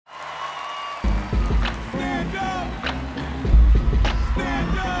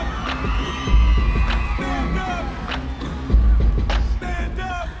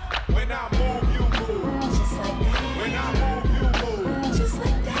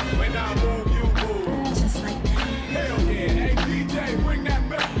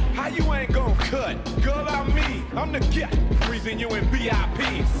I'm the cat, freezing you in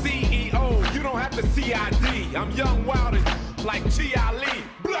VIP. CEO, you don't have to CID. I'm young, wild, and like G.I.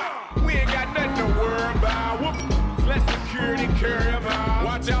 Blah, we ain't got nothing to worry about. Whoop. Let security carry him out.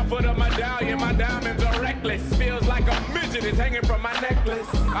 Watch out for the medallion, my diamonds are reckless. Feels like a midget is hanging from my necklace.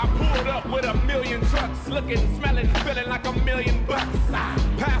 I pulled up with a million trucks, looking, smelling, feeling like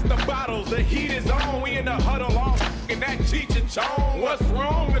 $1,000,000. Pass the bottles, the heat is on. We in the huddle, all in that Cheech and Chong. What's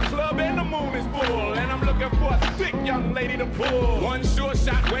wrong? The club and the moon is full, and I'm looking for a thick young lady to pull. One sure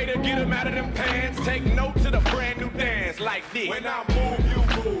shot way to get him out of them pants. Take note to the brand new dance like this. When I move, you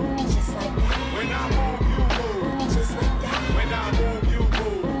move. Just like that. When I move, you move. Just like that. When I move, you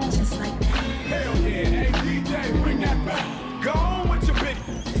move. Just like that. Hell yeah, hey DJ, bring that back. Go on with your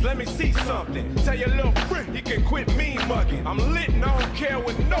bitch, let me see something. Tell your little friend he can quit me mugging. I'm lit and I don't care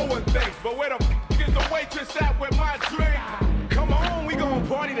what no one thinks. But where the is the waitress at with my drink? Come on, we gon'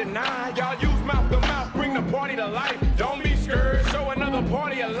 party tonight. Y'all use mouth to mouth, bring the party to life. Don't be scared, show another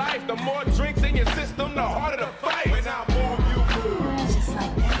party of life. The more drinks in your system, the harder the fight. When I move, you move. Just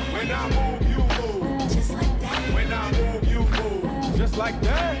like that. When I move, you move. Just like that. When I move, you move. Just like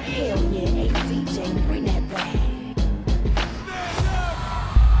that. Hell yeah, hey DJ, bring that back.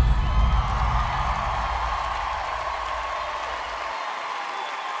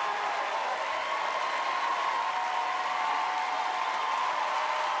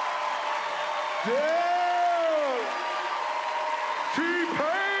 Yeah.